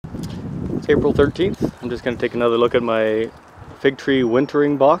It's April 13th. I'm just going to take another look at my fig tree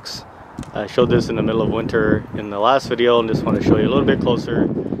wintering box. I showed this in the middle of winter in the last video and just want to show you a little bit closer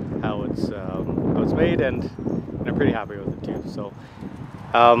how it's made, and I'm pretty happy with it too. So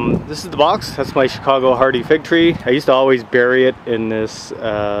this is the box. That's my Chicago hardy fig tree. I used to always bury it in this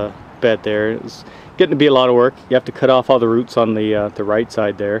bed there. It was getting to be a lot of work. You have to cut off all the roots on the right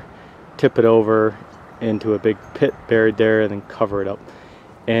side there, tip it over into a big pit buried there, and then cover it up.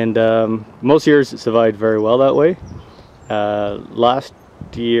 And most years it survived very well that way. Last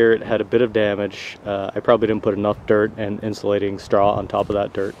year it had a bit of damage. I probably didn't put enough dirt and insulating straw on top of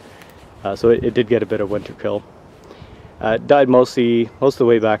that dirt, so it did get a bit of winter kill. It died most of the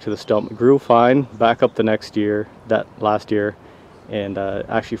way back to the stump. It grew fine back up the next year, that last year, and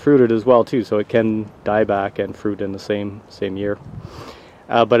actually fruited as well too, so it can die back and fruit in the same year.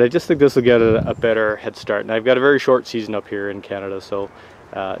 But I just think this will get a better head start, and I've got a very short season up here in Canada, so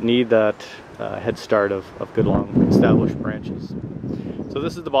need that head start of good long established branches. So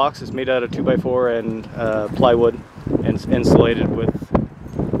this is the box. It's made out of 2x4 and plywood, and it's insulated with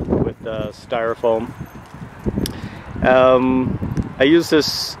styrofoam. I use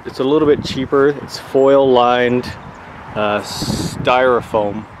this, it's a little bit cheaper. It's foil lined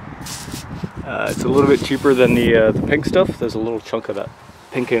styrofoam. It's a little bit cheaper than the pink stuff. There's a little chunk of that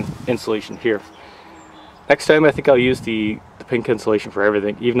pink insulation here. Next time I think I'll use the pink insulation for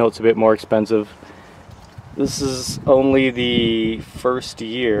everything, even though it's a bit more expensive. This is only the first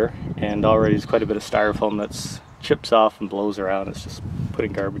year, and already there's quite a bit of styrofoam that's chips off and blows around. It's just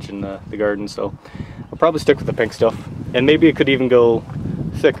putting garbage in the garden, so I'll probably stick with the pink stuff, and maybe it could even go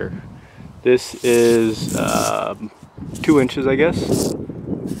thicker. This is 2 inches, I guess,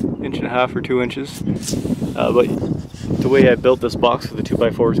 1.5 inches or 2 inches, but the way I built this box with the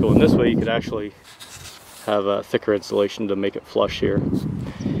 2x4s going this way, you could actually have a thicker insulation to make it flush here.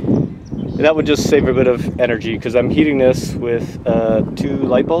 And that would just save a bit of energy, because I'm heating this with 2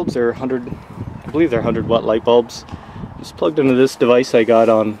 light bulbs. They're I believe they're 100 watt light bulbs. Just plugged into this device I got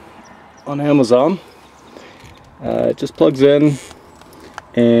on Amazon. It just plugs in,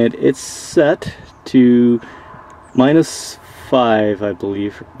 and it's set to -5, I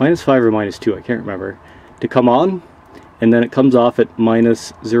believe, -5 or -2, I can't remember, to come on, and then it comes off at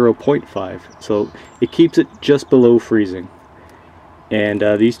 -0.5, so it keeps it just below freezing. And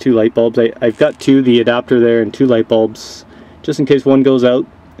these 2 light bulbs, I've got the adapter there and 2 light bulbs just in case one goes out.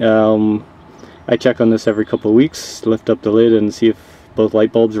 I check on this every couple of weeks, lift up the lid and see if both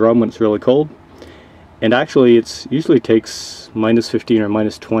light bulbs are on when it's really cold. And actually it usually takes -15 or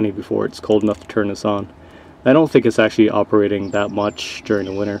 -20 before it's cold enough to turn this on. I don't think it's actually operating that much during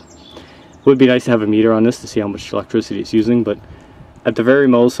the winter. It would be nice to have a meter on this to see how much electricity it's using, but at the very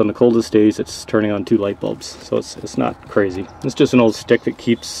most, on the coldest days, it's turning on 2 light bulbs, so it's not crazy. It's just an old stick that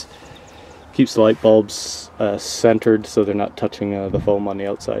keeps the light bulbs centered so they're not touching the foam on the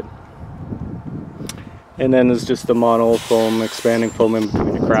outside. And then there's just the mono foam, expanding foam in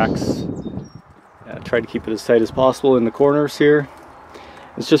between the cracks. Try to keep it as tight as possible in the corners here.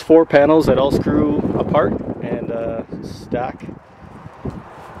 It's just 4 panels that all screw apart and stack.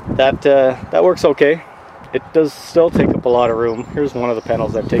 That works okay. It does still take up a lot of room. Here's one of the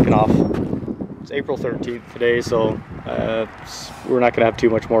panels I've taken off. It's April 13th today, so we're not going to have too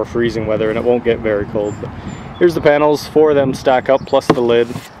much more freezing weather, and it won't get very cold. But here's the panels. 4 of them stack up, plus the lid.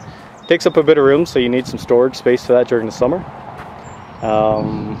 Takes up a bit of room, so you need some storage space for that during the summer.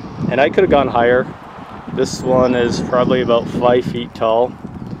 And I could have gone higher. This one is probably about 5 feet tall,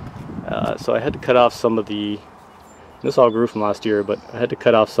 so I had to cut off some of this all grew from last year, but I had to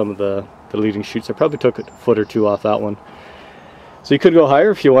cut off some of the leading shoots. I probably took a foot or 2 off that one. So you could go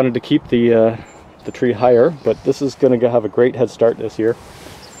higher if you wanted to keep the tree higher, but this is going to have a great head start this year.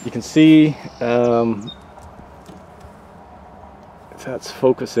 You can see, if that's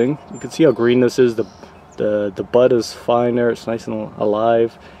focusing, you can see how green this is. The bud is fine there, it's nice and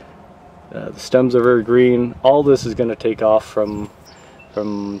alive. The stems are very green. All this is going to take off from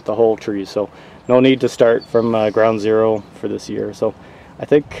the whole tree, so no need to start from ground zero for this year. So I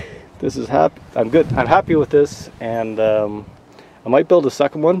think this is I'm good. I'm happy with this, and I might build a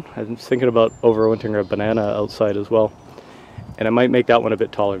second one. I'm thinking about overwintering a banana outside as well, and I might make that one a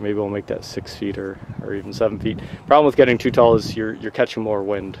bit taller. Maybe we'll make that 6 feet or even 7 feet. Problem with getting too tall is you're catching more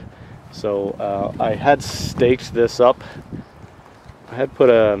wind. So I had staked this up. I had put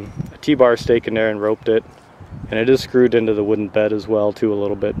a T-bar stake in there and roped it, and it is screwed into the wooden bed as well too a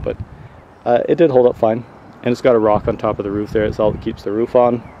little bit, but it did hold up fine. And it's got a rock on top of the roof there. It's all that keeps the roof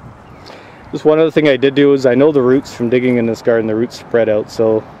on. Just one other thing I did do is, I know the roots from digging in this garden, the roots spread out,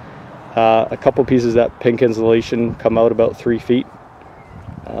 so a couple pieces of that pink insulation come out about 3 feet.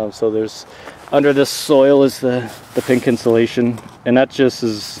 So there's, under this soil is the pink insulation, and that just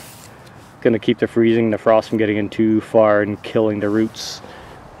is going to keep the freezing, the frost from getting in too far and killing the roots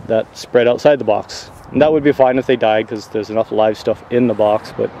that spread outside the box. And that would be fine if they died, because there's enough live stuff in the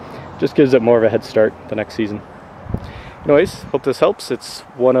box, but just gives it more of a head start the next season. Anyways, hope this helps. It's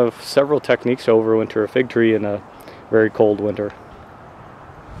one of several techniques to overwinter a fig tree in a very cold winter.